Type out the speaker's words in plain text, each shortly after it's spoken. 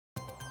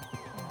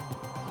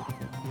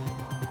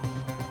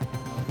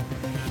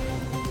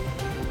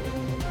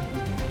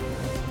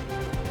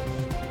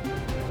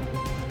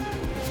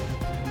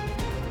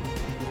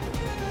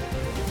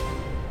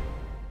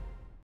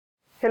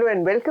Hello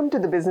and welcome to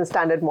the Business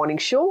Standard Morning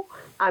Show.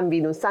 I'm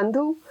Veenu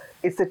Sandhu.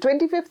 It's the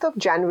 25th of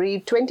January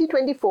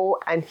 2024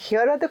 and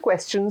here are the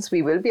questions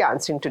we will be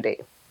answering today.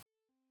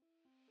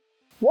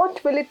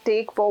 What will it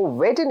take for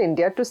Wed in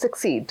India to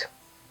succeed?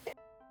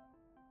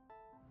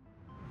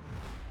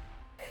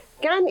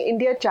 Can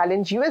India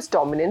challenge US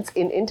dominance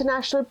in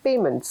international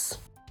payments?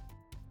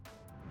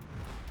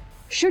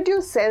 Should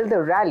you sell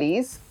the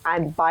rallies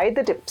and buy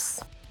the dips?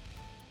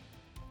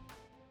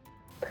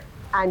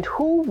 And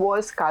who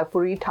was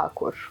Karpoori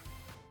Thakur?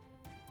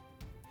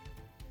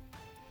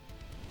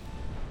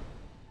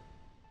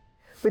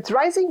 With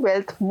rising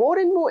wealth, more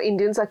and more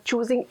Indians are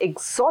choosing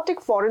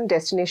exotic foreign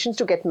destinations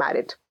to get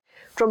married.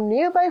 From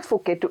nearby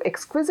Phuket to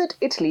exquisite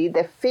Italy,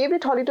 their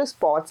favorite holiday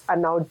spots are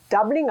now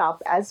doubling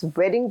up as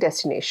wedding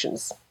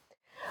destinations.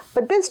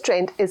 But this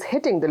trend is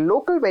hitting the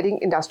local wedding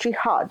industry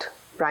hard.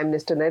 Prime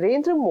Minister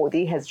Narendra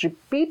Modi has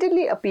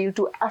repeatedly appealed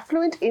to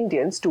affluent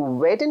Indians to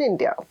wed in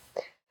India.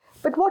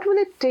 But what will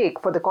it take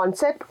for the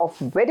concept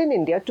of Wed in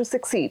India to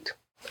succeed?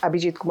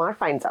 Abhijit Kumar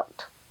finds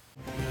out.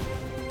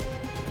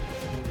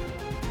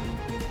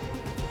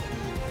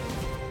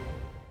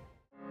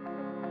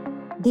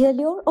 The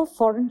allure of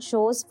foreign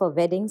shores for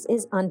weddings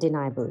is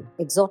undeniable.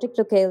 Exotic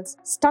locales,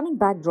 stunning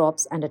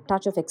backdrops, and a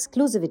touch of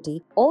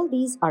exclusivity, all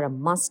these are a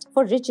must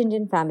for rich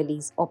Indian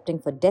families opting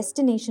for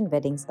destination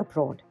weddings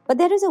abroad. But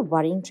there is a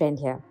worrying trend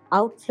here: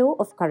 outflow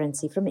of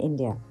currency from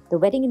India. The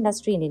wedding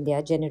industry in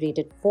India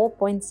generated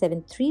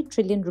 4.73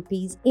 trillion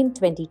rupees in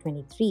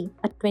 2023,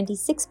 a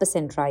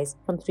 26% rise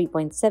from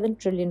 3.7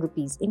 trillion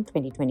rupees in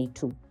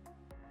 2022.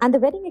 And the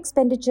wedding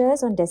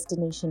expenditures on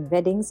destination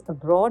weddings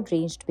abroad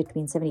ranged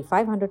between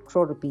 7,500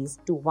 crore rupees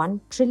to 1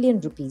 trillion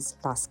rupees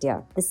last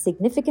year. This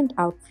significant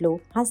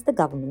outflow has the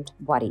government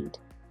worried.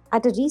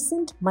 At a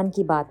recent Mann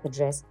Ki Baat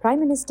address,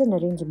 Prime Minister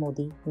Narendra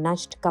Modi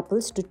nudged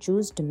couples to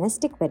choose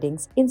domestic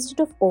weddings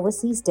instead of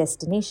overseas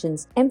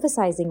destinations,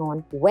 emphasizing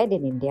on Wed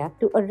in India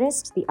to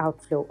arrest the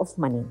outflow of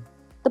money.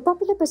 The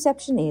popular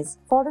perception is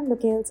foreign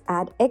locales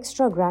add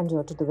extra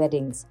grandeur to the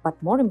weddings,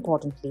 but more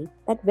importantly,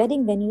 that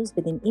wedding venues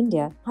within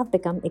India have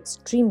become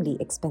extremely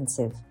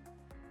expensive.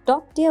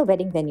 Top-tier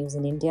wedding venues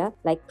in India,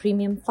 like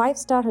premium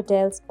 5-star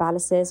hotels,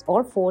 palaces,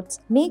 or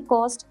forts, may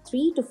cost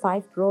 3 to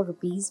 5 crore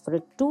rupees for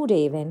a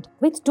 2-day event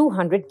with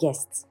 200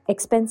 guests.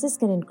 Expenses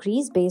can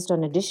increase based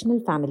on additional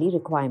family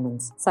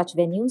requirements. Such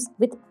venues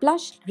with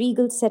plush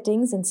regal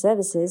settings and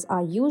services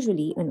are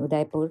usually in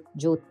Udaipur,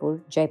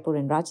 Jodhpur, Jaipur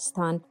in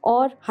Rajasthan,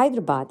 or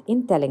Hyderabad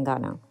in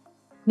Telangana.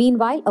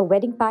 Meanwhile, a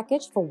wedding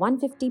package for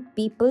 150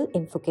 people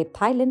in Phuket,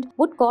 Thailand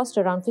would cost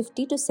around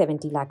 50 to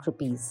 70 lakh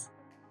rupees.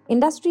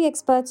 Industry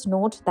experts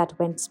note that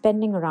when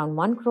spending around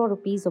 1 crore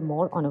rupees or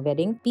more on a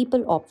wedding,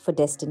 people opt for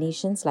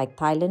destinations like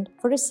Thailand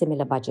for a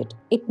similar budget.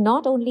 It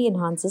not only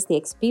enhances the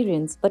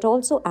experience but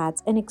also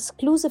adds an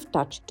exclusive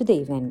touch to the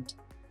event.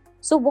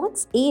 So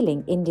what's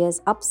ailing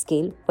India's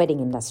upscale wedding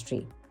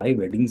industry? Why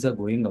weddings are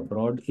going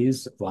abroad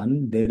is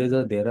one,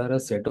 there are a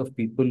set of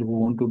people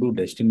who want to do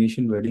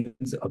destination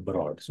weddings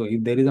abroad. So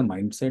if there is a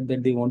mindset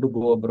that they want to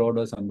go abroad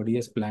or somebody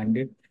has planned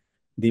it,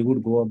 they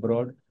would go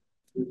abroad.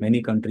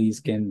 Many countries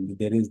can,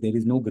 there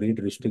is no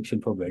great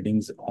restriction for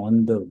weddings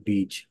on the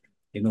beach.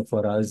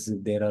 For us,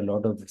 there are a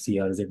lot of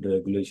CRZ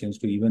regulations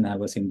to even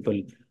have a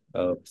simple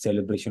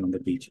celebration on the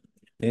beach.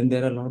 Then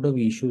there are a lot of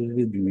issues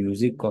with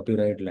music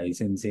copyright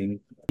licensing.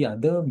 The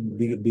other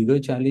bigger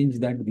challenge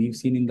that we've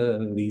seen in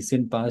the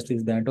recent past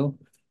is that of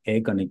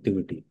air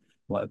connectivity.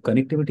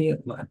 Connectivity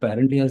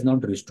apparently has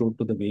not restored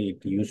to the way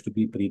it used to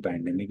be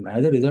pre-pandemic,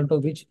 as a result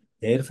of which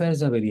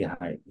airfares are very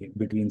high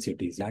between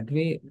cities. That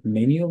way,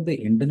 many of the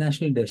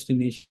international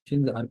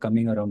destinations are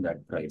coming around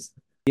that price.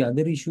 The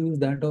other issue is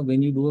that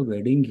when you do a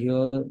wedding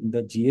here,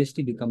 the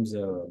GST becomes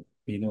a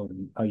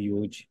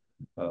huge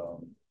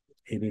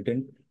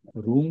irritant.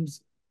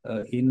 Rooms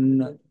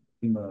in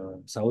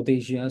South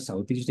Asia,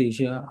 Southeast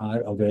Asia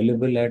are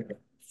available at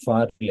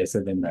far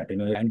lesser than that,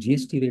 and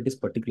GST rate is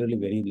particularly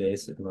very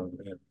less.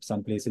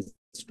 Some places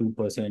it's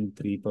 2%,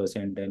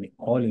 3%, and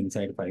all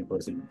inside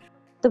 5%.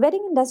 The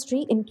wedding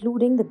industry,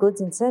 including the goods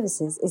and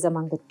services, is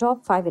among the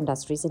top 5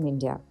 industries in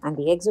India, and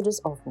the exodus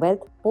of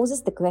wealth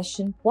poses the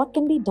question: what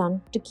can be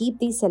done to keep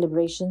these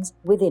celebrations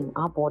within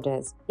our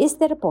borders? Is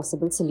there a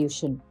possible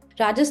solution?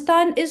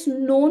 Rajasthan is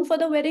known for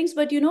the weddings,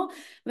 but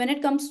when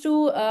it comes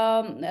to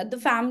the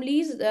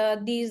families,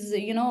 the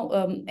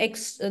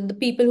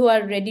people who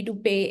are ready to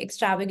pay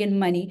extravagant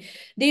money,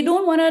 they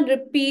don't want to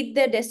repeat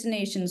their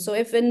destination. So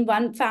if in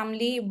one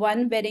family,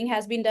 one wedding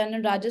has been done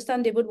in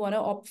Rajasthan, they would want to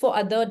opt for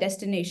other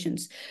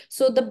destinations.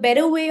 So the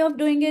better way of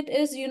doing it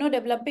is,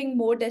 developing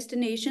more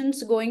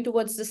destinations, going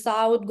towards the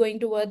south, going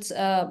towards,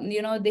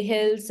 the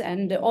hills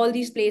and all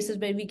these places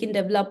where we can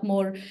develop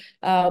more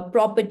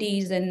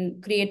properties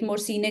and create more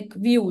scenic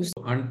views.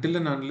 Until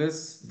and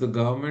unless the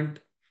government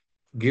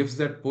gives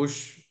that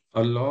push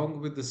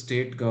along with the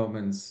state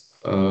governments,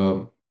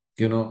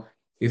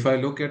 if I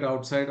look at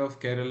outside of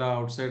Kerala,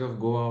 outside of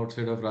Goa,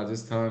 outside of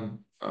Rajasthan,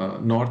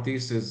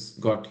 Northeast has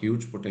got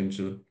huge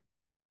potential.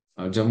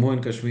 Jammu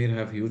and Kashmir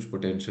have huge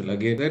potential.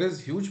 Again, there is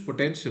huge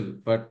potential,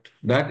 but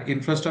that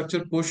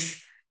infrastructure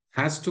push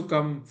has to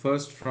come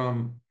first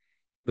from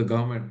the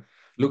government.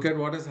 Look at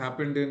what has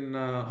happened in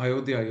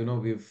Ayodhya.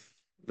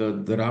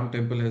 The Ram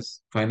temple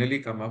has finally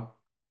come up.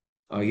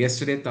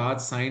 Yesterday,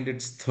 Taj signed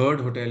its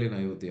third hotel in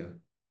Ayodhya.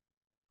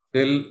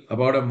 Till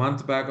about a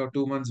month back, or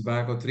 2 months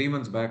back, or 3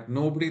 months back,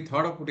 nobody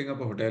thought of putting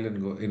up a hotel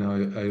in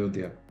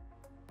Ayodhya.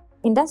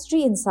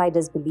 Industry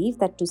insiders believe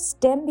that to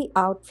stem the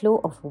outflow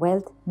of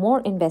wealth,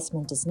 more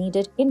investment is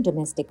needed in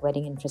domestic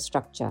wedding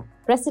infrastructure.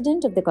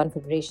 President of the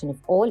Confederation of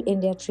All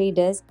India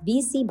Traders,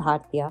 VC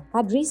Bhartiya,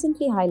 had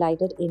recently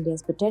highlighted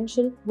India's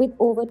potential with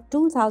over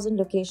 2,000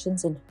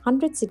 locations in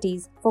 100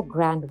 cities for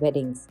grand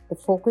weddings. The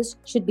focus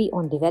should be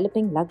on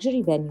developing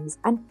luxury venues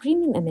and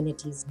premium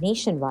amenities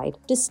nationwide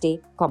to stay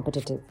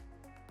competitive.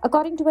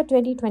 According to a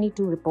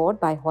 2022 report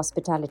by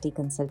hospitality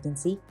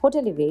consultancy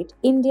Hotelivate,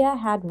 India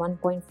had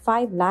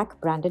 1.5 lakh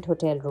branded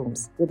hotel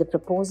rooms, with a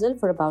proposal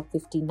for about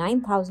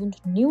 59,000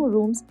 new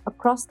rooms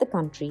across the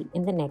country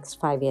in the next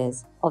 5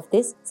 years. Of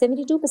this,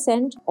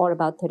 72% or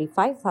about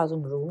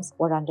 35,000 rooms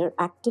were under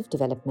active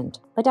development.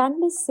 But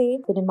analysts say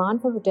the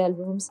demand for hotel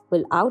rooms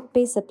will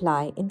outpace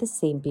supply in the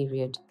same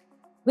period.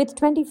 With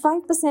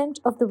 25%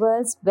 of the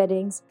world's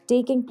weddings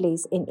taking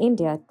place in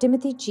India,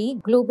 Timothy Chi,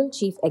 Global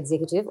Chief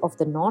Executive of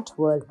the Knot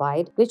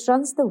Worldwide, which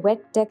runs the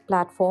wed tech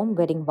platform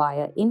Wedding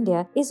Wire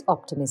India, is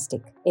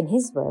optimistic. In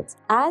his words,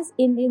 as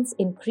Indians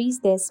increase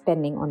their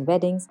spending on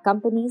weddings,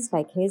 companies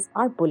like his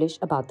are bullish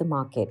about the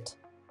market.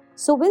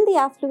 So will the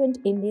affluent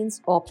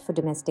Indians opt for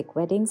domestic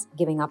weddings,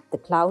 giving up the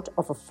clout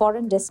of a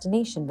foreign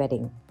destination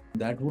wedding?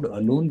 That would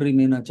alone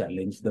remain a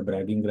challenge, the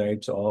bragging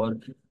rights or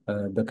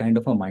the kind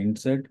of a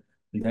mindset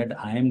that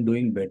I am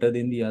doing better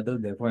than the other,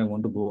 therefore I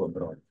want to go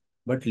abroad.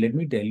 But let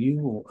me tell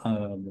you,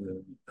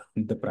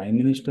 the Prime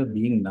Minister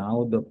being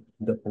now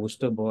the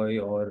poster boy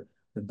or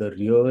the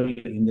real,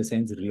 in the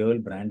sense, real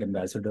brand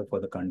ambassador for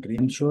the country,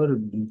 I'm sure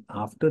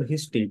after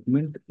his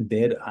statement,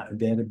 there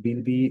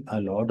will be a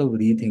lot of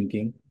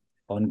rethinking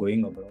on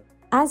going abroad.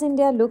 As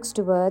India looks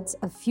towards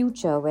a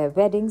future where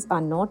weddings are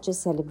not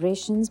just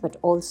celebrations but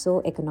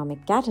also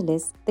economic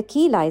catalysts, the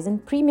key lies in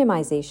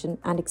premiumization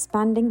and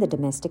expanding the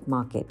domestic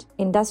market.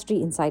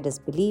 Industry insiders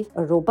believe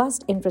a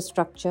robust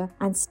infrastructure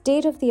and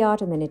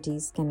state-of-the-art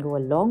amenities can go a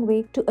long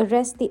way to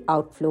arrest the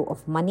outflow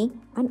of money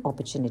and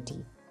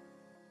opportunity.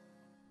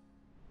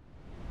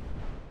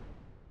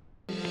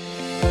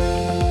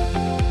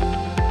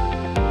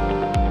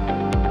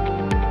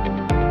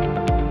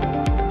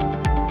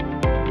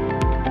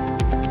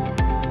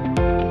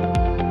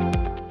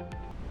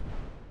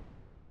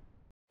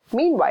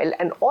 Meanwhile,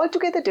 an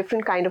altogether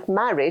different kind of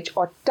marriage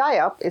or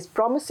tie-up is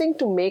promising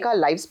to make our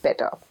lives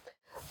better.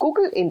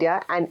 Google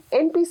India and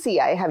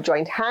NPCI have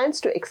joined hands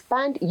to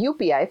expand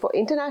UPI for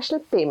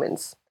international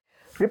payments.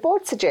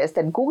 Reports suggest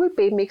that Google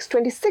Pay makes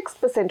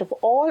 26% of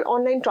all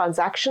online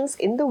transactions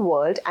in the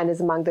world and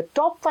is among the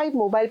top 5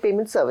 mobile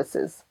payment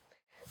services.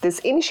 This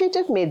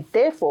initiative may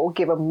therefore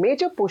give a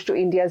major push to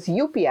India's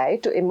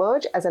UPI to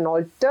emerge as an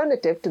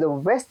alternative to the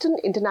Western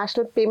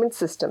international payment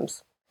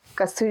systems.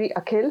 Kasturi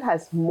Akhil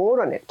has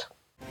more on it.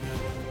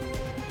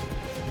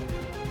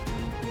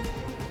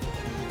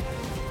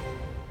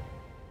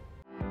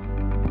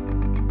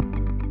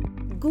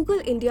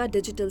 Google India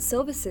Digital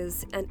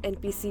Services and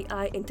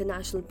NPCI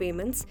International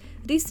Payments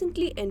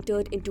recently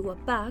entered into a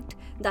pact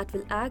that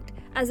will act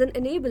as an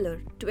enabler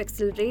to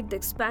accelerate the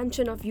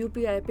expansion of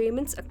UPI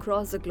payments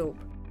across the globe.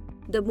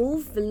 The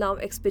move will now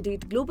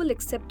expedite global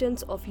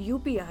acceptance of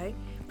UPI,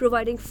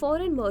 providing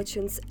foreign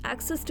merchants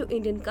access to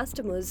Indian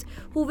customers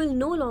who will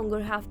no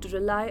longer have to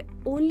rely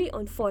only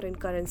on foreign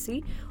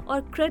currency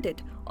or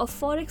credit or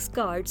forex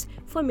cards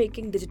for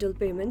making digital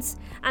payments,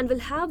 and will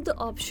have the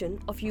option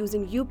of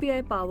using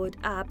UPI-powered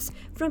apps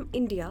from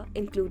India,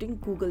 including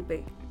Google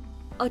Pay.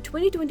 A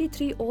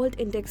 2023 Alt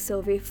Index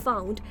survey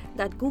found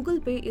that Google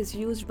Pay is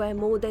used by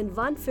more than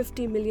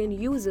 150 million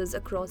users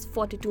across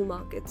 42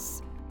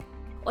 markets.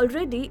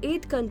 Already,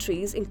 8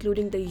 countries,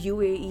 including the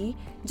UAE,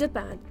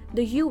 Japan,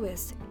 the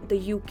US,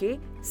 the UK,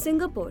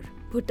 Singapore,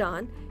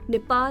 Bhutan,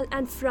 Nepal,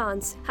 and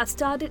France, have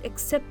started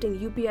accepting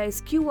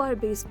UPI's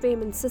QR-based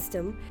payment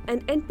system,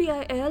 and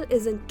NPIL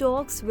is in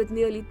talks with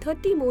nearly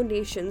 30 more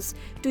nations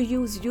to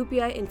use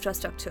UPI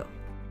infrastructure.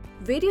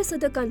 Various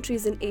other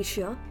countries in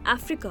Asia,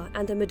 Africa,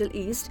 and the Middle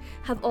East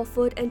have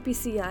offered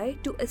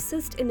NPCI to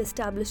assist in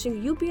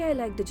establishing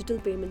UPI-like digital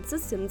payment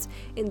systems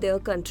in their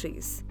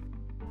countries.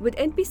 With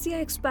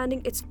NPCI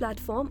expanding its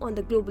platform on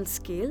the global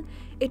scale,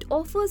 it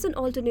offers an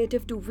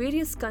alternative to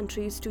various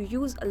countries to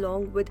use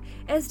along with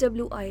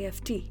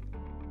SWIFT.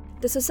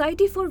 The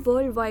Society for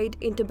Worldwide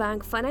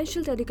Interbank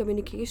Financial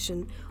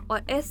Telecommunication,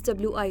 or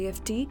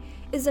SWIFT,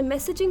 is a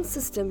messaging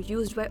system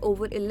used by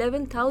over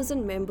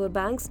 11,000 member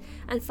banks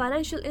and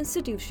financial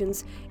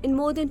institutions in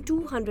more than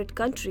 200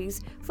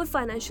 countries for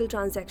financial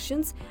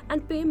transactions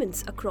and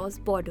payments across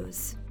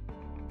borders.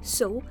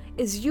 So,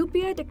 is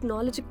UPI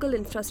technological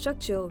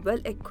infrastructure well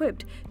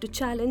equipped to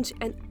challenge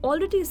an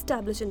already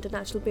established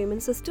international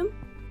payment system?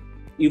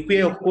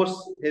 UPI, of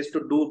course, has to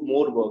do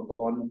more work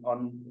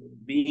on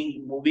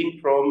moving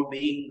from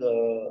being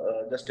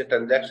just a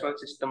transactional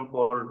system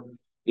for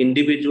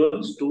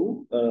individuals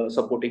to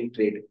supporting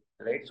trade,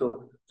 right?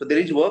 So there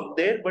is work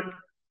there, but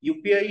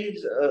UPI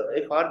is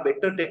a far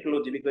better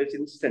technology because it's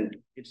instant.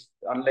 It's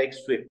unlike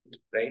SWIFT,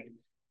 right?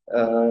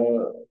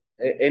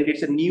 And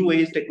it's a new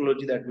age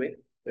technology that way,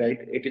 right?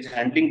 It is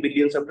handling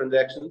billions of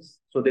transactions,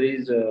 so there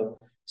is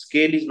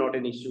scale is not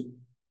an issue,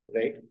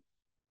 right?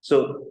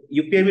 So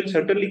UPI will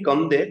certainly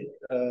come there,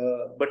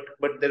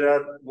 but there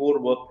are more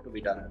work to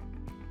be done.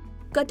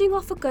 Cutting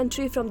off a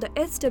country from the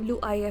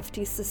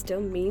SWIFT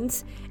system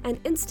means an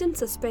instant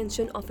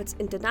suspension of its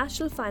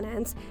international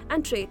finance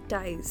and trade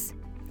ties.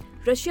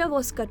 Russia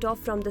was cut off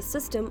from the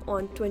system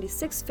on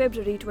 26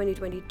 February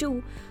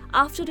 2022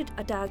 after it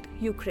attacked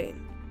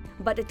Ukraine.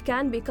 But it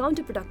can be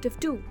counterproductive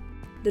too.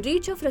 The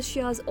reach of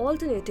Russia's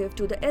alternative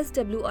to the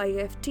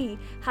SWIFT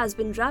has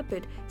been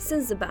rapid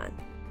since the ban.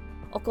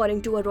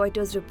 According to a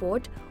Reuters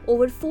report,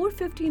 over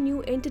 450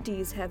 new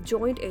entities have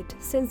joined it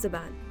since the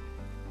ban.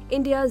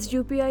 India's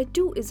UPI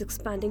too is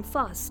expanding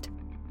fast.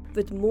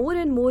 With more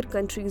and more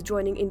countries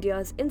joining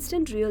India's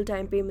instant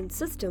real-time payment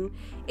system,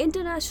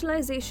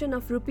 internationalization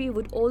of rupee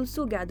would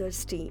also gather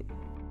steam.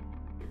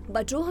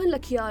 But Rohan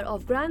Lakhiar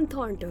of Grant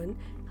Thornton,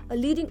 a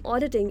leading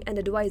auditing and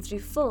advisory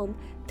firm,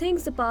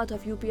 thinks the path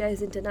of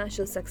UPI's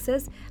international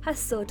success has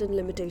certain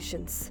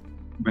limitations.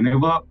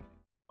 Whenever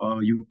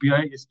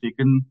UPI is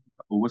taken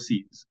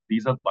overseas,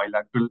 these are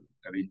bilateral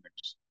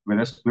arrangements,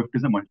 whereas SWIFT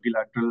is a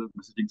multilateral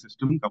messaging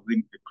system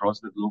covering across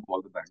the globe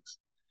all the banks.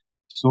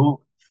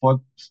 So for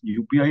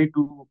UPI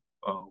to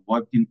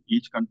work in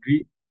each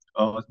country,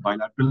 a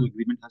bilateral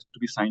agreement has to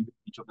be signed with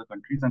each of the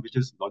countries, and which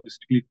is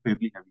logistically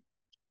fairly heavy.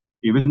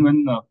 Even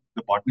when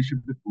the partnership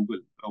with Google,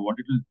 what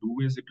it will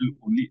do is it will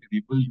only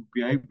enable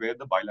UPI where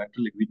the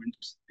bilateral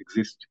agreements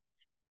exist.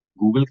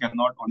 Google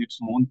cannot on its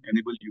own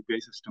enable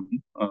UPI system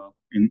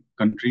in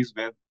countries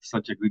where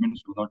such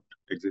agreements do not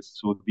exist.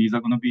 So these are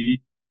going to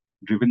be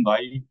driven by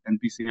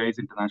NPCI's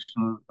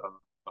international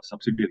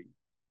subsidiary,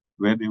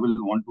 where they will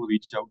want to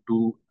reach out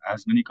to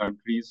as many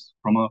countries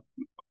from a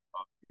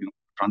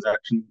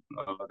transaction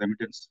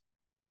remittance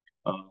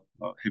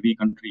heavy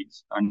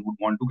countries and would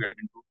want to get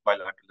into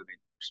bilateral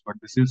arrangements. But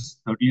this is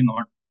certainly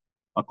not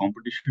a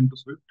competition to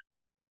SWIFT,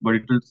 but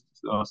it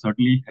will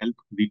certainly help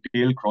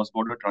retail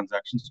cross-border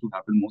transactions to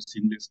happen more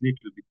seamlessly. It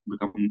will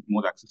become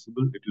more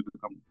accessible. It will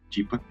become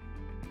cheaper.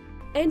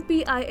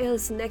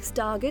 NPIL's next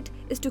target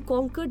is to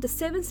conquer the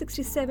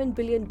 $767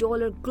 billion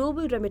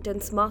global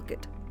remittance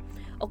market.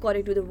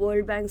 According to the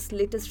World Bank's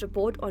latest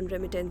report on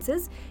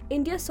remittances,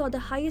 India saw the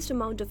highest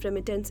amount of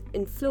remittance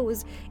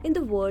inflows in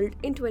the world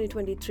in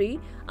 2023,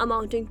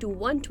 amounting to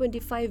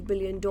 $125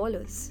 billion.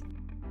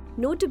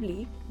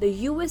 Notably, the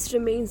US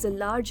remains the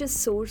largest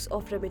source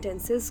of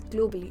remittances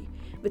globally,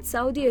 with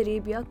Saudi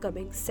Arabia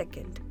coming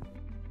second.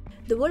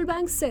 The World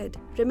Bank said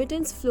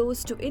remittance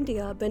flows to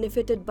India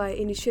benefited by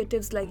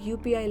initiatives like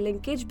UPI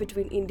linkage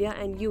between India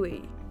and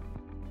UAE.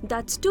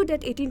 That stood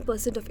at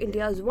 18% of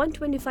India's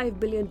 $125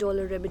 billion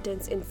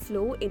remittance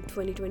inflow in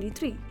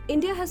 2023.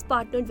 India has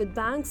partnered with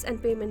banks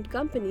and payment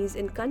companies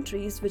in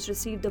countries which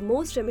receive the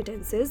most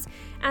remittances,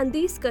 and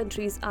these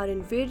countries are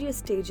in various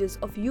stages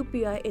of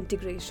UPI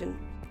integration.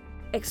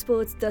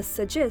 Experts thus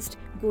suggest,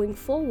 going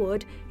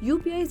forward,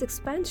 UPI's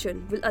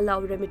expansion will allow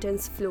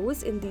remittance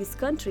flows in these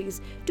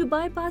countries to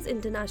bypass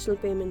international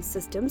payment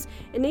systems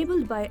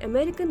enabled by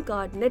American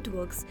card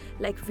networks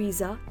like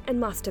Visa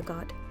and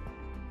MasterCard.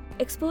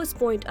 Experts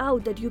point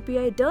out that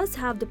UPI does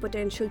have the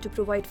potential to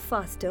provide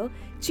faster,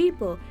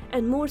 cheaper,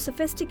 and more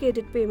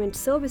sophisticated payment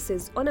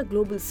services on a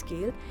global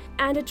scale,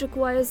 and it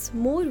requires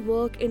more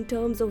work in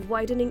terms of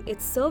widening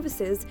its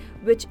services,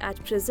 which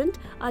at present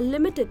are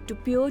limited to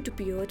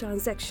peer-to-peer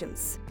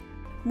transactions.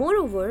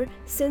 Moreover,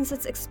 since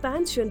its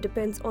expansion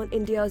depends on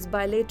India's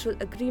bilateral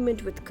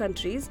agreement with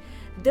countries,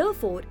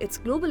 therefore its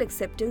global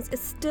acceptance is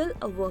still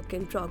a work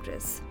in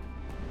progress.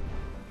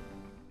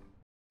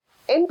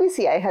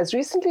 NPCI has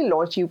recently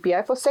launched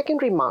UPI for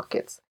secondary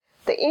markets.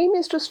 The aim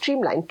is to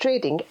streamline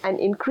trading and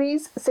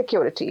increase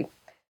security.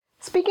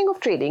 Speaking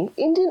of trading,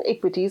 Indian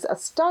equities are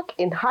stuck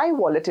in high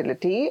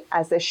volatility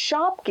as their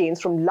sharp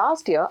gains from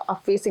last year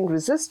are facing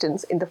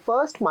resistance in the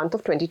first month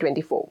of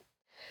 2024.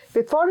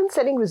 With foreign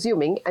selling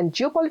resuming and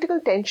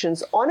geopolitical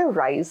tensions on a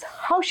rise,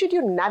 how should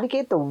you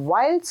navigate the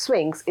wild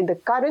swings in the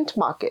current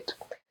market?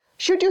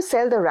 Should you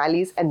sell the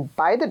rallies and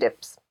buy the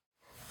dips?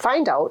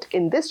 Find out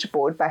in this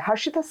report by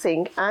Harshita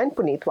Singh and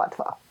Puneet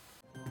Wadhwa.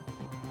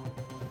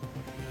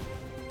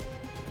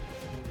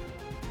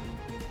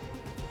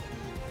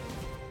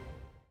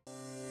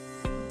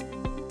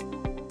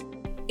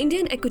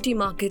 Indian equity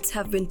markets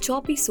have been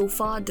choppy so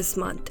far this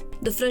month.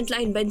 The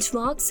frontline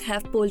benchmarks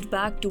have pulled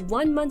back to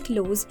one-month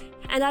lows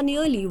and are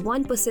nearly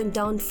 1%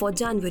 down for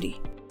January.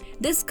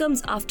 This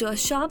comes after a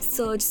sharp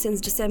surge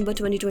since December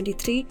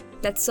 2023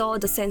 that saw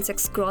the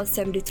Sensex cross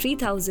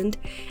 73,000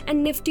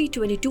 and Nifty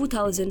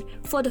 22,000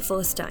 for the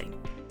first time.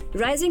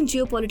 Rising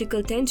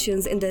geopolitical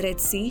tensions in the Red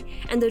Sea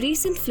and the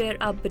recent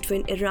flare-up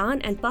between Iran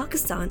and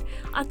Pakistan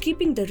are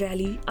keeping the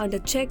rally under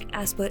check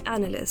as per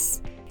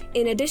analysts.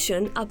 In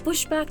addition, a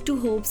pushback to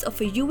hopes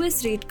of a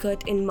US rate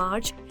cut in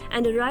March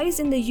and a rise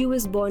in the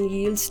US bond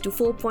yields to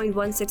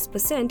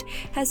 4.16%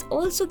 has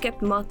also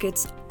kept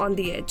markets on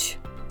the edge.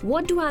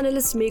 What do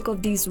analysts make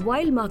of these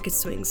wild market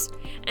swings?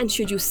 And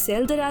should you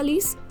sell the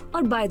rallies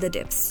or buy the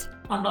dips?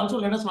 And also,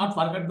 let us not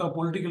forget the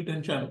political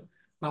tension.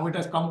 Now it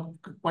has come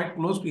quite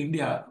close to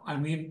India. I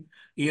mean,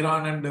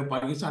 Iran and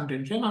Pakistan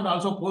tension, and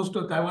also post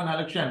Taiwan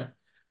election,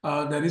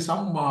 there is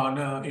some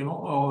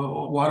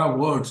war of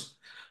words,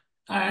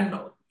 and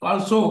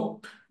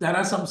also there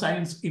are some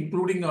signs,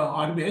 including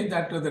RBI,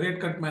 that the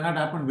rate cut may not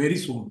happen very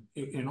soon.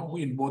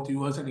 In both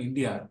US and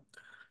India.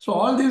 So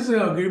all this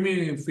give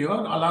me fear,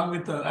 along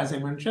with, as I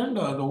mentioned,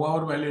 the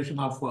overvaluation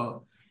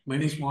of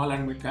many small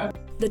and mid cap.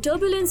 The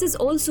turbulence is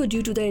also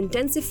due to the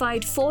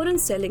intensified foreign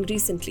selling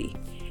recently.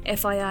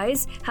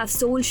 FIIs have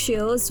sold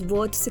shares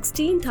worth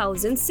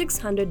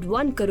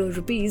 16,601 crore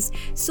rupees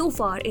so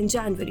far in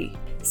January.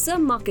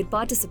 Some market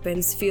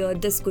participants fear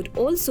this could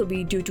also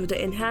be due to the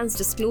enhanced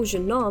disclosure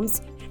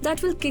norms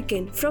that will kick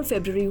in from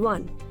February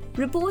 1.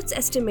 Reports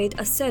estimate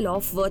a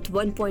sell-off worth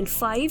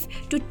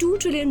 1.5 to 2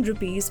 trillion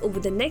rupees over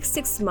the next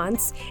 6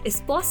 months is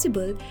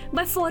possible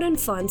by foreign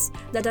funds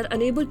that are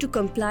unable to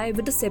comply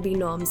with the SEBI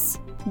norms.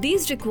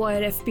 These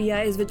require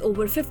FPIs with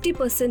over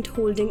 50%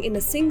 holding in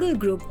a single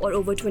group or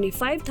over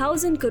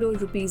 25,000 crore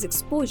rupees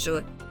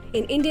exposure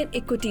in Indian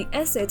equity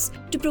assets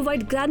to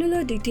provide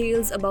granular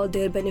details about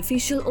their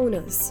beneficial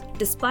owners.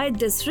 Despite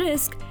this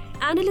risk,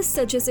 analysts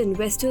suggest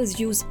investors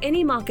use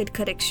any market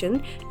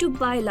correction to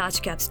buy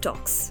large cap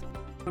stocks.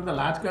 The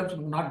large caps are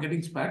not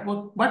getting spared,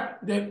 but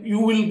you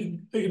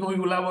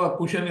will have a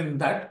cushion in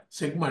that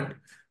segment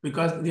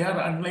because they are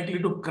unlikely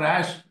to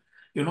crash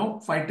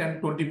 5, 10,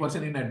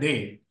 20% in a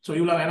day. So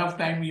you will have enough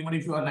time, even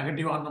if you are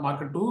negative on the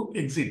market, to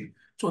exit.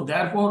 So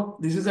therefore,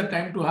 this is a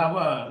time to have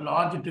a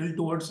large tilt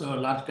towards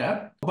large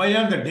cap. Buy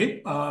on the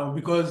dip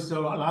because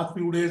last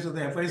few days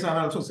the FIs are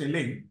also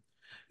selling.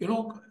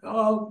 For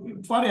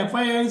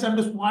FIIs and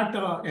smart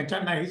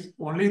HNIs,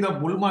 only the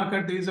bull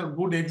market is a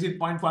good exit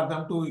point for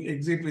them to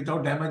exit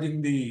without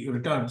damaging the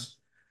returns.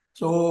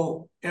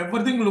 So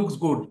everything looks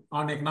good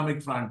on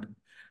economic front,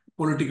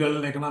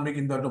 political, economic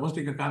in the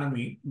domestic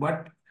economy,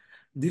 but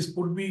this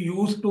could be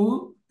used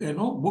to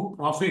book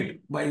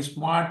profit by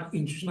smart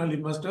institutional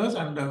investors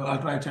and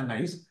ultra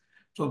HNIs.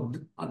 So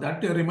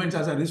that remains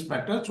as a risk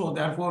factor. So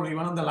therefore, even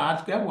on the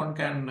large cap, one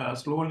can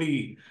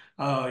slowly,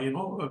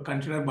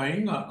 consider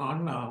buying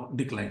on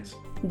declines.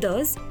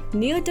 Thus,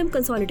 near-term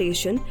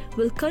consolidation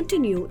will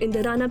continue in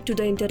the run-up to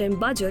the interim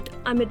budget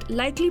amid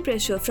likely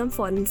pressure from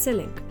foreign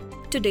selling.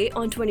 Today,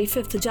 on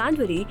 25th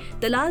January,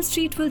 the Lal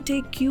Street will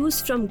take cues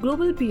from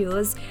global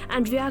peers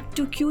and react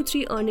to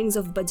Q3 earnings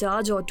of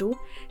Bajaj Auto,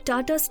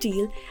 Tata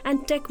Steel,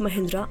 and Tech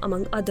Mahindra,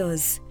 among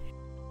others.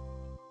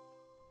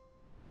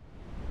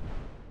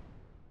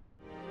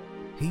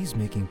 He's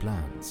making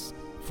plans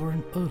for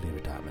an early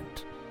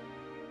retirement.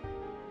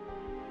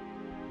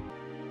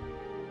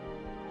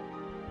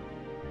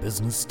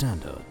 Business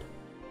Standard.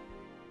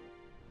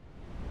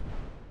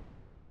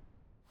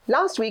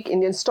 Last week,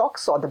 Indian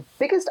stocks saw the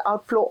biggest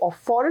outflow of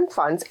foreign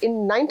funds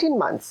in 19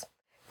 months.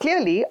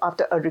 Clearly,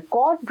 after a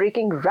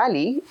record-breaking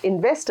rally,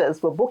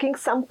 investors were booking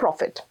some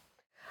profit.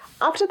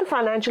 After the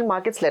financial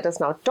markets, let us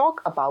now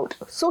talk about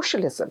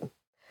socialism.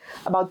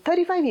 About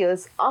 35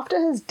 years after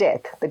his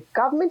death, the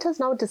government has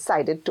now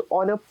decided to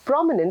honor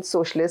prominent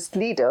socialist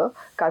leader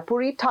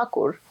Karpoori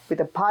Thakur with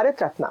a Bharat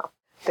Ratna,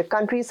 the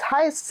country's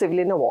highest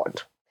civilian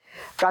award.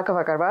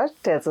 Raghav Agarwal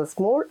tells us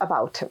more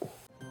about him.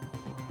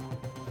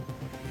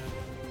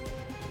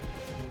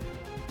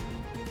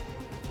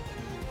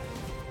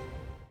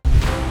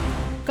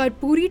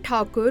 Karpoori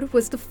Thakur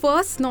was the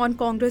first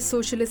non-Congress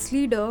socialist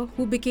leader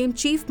who became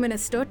chief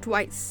minister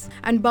twice.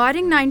 And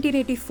barring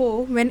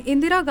 1984, when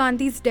Indira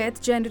Gandhi's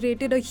death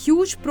generated a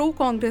huge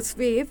pro-Congress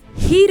wave,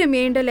 he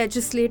remained a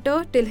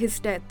legislator till his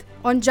death.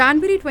 On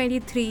January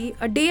 23,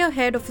 a day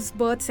ahead of his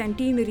birth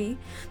centenary,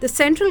 the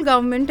central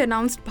government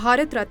announced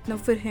Bharat Ratna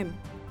for him.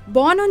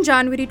 Born on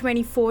January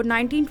 24,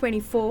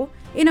 1924,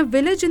 in a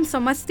village in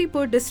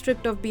Samastipur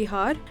district of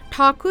Bihar,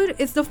 Thakur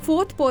is the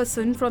fourth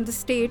person from the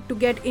state to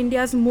get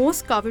India's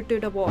most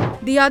coveted award.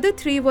 The other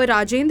three were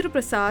Rajendra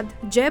Prasad,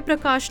 Jai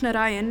Prakash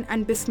Narayan,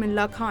 and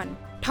Bismillah Khan.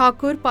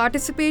 Thakur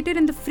participated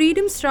in the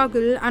freedom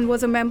struggle and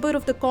was a member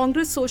of the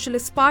Congress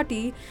Socialist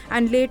Party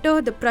and later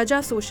the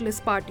Praja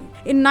Socialist Party.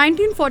 In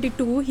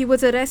 1942, he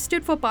was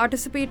arrested for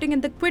participating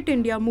in the Quit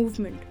India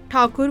movement.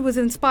 Thakur was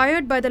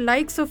inspired by the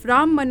likes of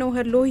Ram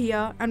Manohar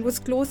Lohia and was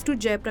close to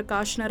Jai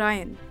Prakash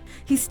Narayan.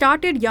 He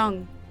started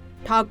young.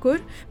 Thakur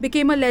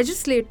became a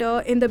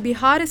legislator in the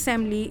Bihar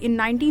Assembly in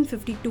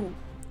 1952.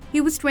 He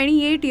was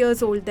 28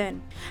 years old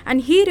then, and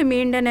he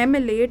remained an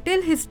MLA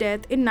till his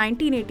death in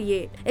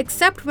 1988,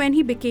 except when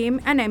he became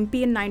an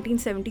MP in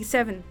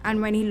 1977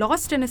 and when he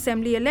lost an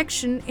assembly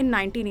election in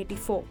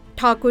 1984.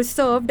 Thakur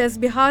served as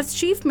Bihar's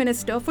chief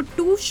minister for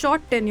 2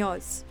 short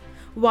tenures.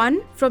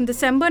 one from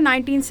December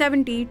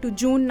 1970 to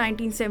June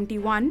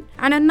 1971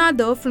 and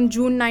another from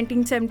June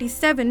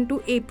 1977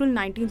 to April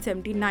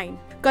 1979.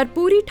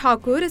 Karpoori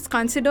Thakur is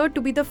considered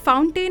to be the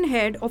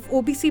fountainhead of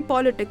OBC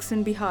politics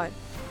in Bihar.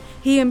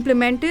 He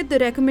implemented the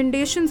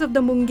recommendations of the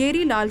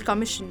Mungeri Lal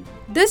Commission.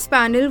 This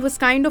panel was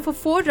kind of a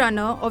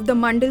forerunner of the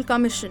Mandal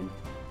Commission.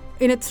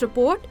 In its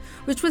report,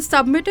 which was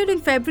submitted in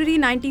February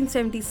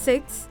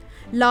 1976,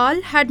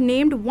 Lal had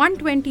named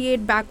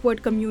 128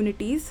 backward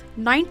communities,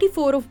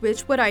 94 of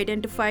which were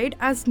identified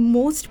as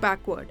most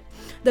backward.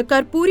 The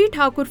Karpoori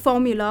Thakur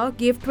formula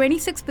gave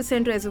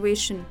 26%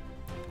 reservation,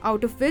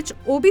 out of which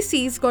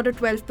OBCs got a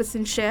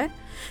 12% share,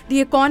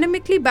 the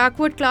economically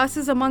backward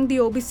classes among the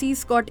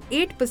OBCs got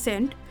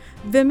 8%,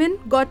 women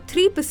got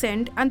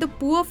 3%, and the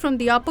poor from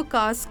the upper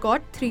caste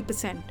got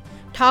 3%.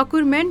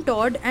 Thakur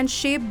mentored and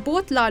shaped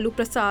both Lalu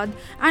Prasad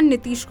and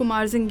Nitish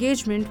Kumar's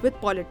engagement with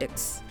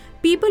politics.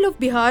 People of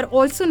Bihar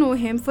also know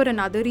him for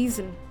another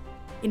reason.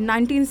 In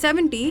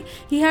 1970,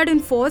 he had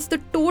enforced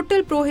the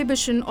total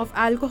prohibition of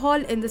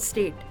alcohol in the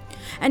state,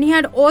 and he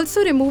had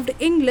also removed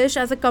English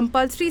as a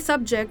compulsory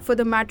subject for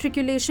the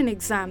matriculation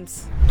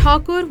exams.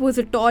 Thakur was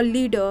a tall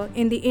leader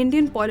in the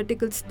Indian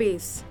political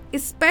space,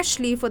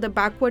 especially for the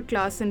backward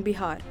class in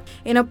Bihar.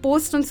 In a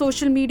post on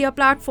social media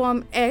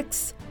platform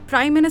X,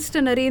 Prime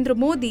Minister Narendra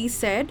Modi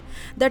said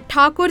that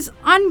Thakur's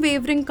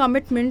unwavering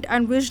commitment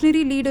and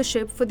visionary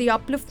leadership for the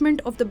upliftment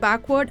of the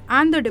backward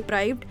and the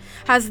deprived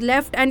has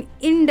left an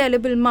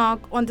indelible mark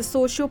on the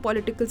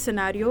socio-political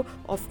scenario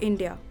of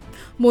India.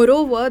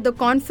 Moreover, the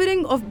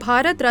conferring of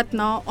Bharat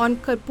Ratna on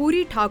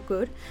Karpoori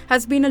Thakur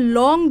has been a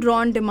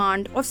long-drawn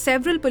demand of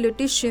several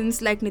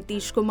politicians like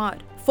Nitish Kumar.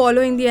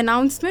 Following the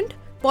announcement,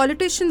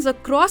 politicians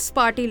across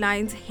party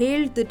lines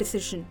hailed the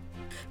decision.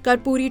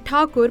 Karpoori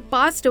Thakur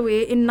passed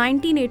away in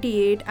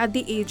 1988 at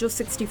the age of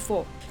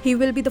 64. He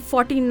will be the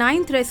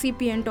 49th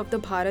recipient of the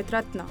Bharat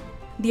Ratna.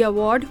 The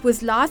award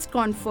was last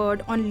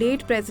conferred on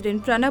late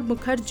President Pranab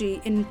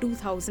Mukherjee in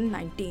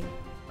 2019.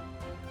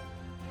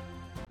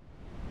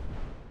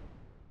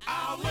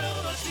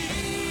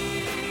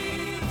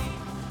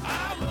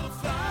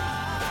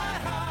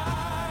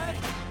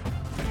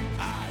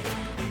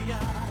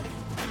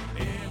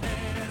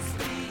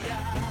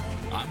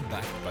 I'm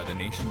backed by the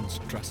nation's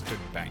trusted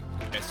bank,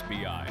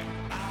 SBI,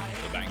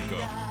 the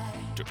banker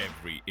to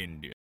every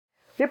Indian.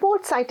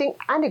 Reports citing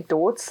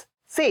anecdotes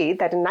say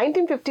that in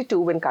 1952,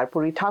 when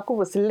Karpoori Thakur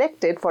was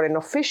selected for an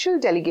official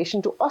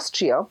delegation to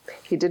Austria,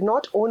 he did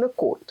not own a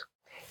coat.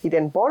 He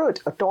then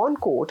borrowed a torn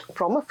coat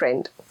from a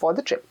friend for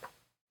the trip.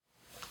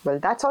 Well,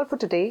 that's all for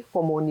today.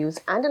 For more news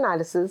and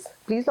analysis,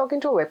 please log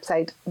into our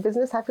website,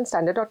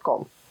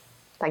 business-standard.com.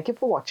 Thank you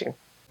for watching.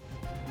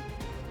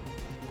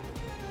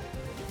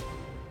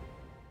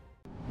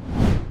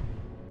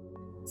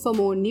 For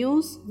more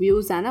news,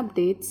 views and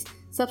updates,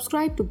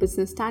 subscribe to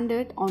Business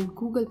Standard on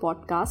Google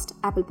Podcast,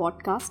 Apple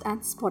Podcast and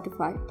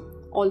Spotify.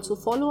 Also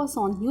follow us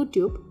on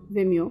YouTube,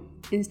 Vimeo,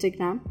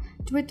 Instagram,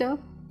 Twitter,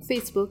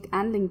 Facebook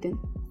and LinkedIn.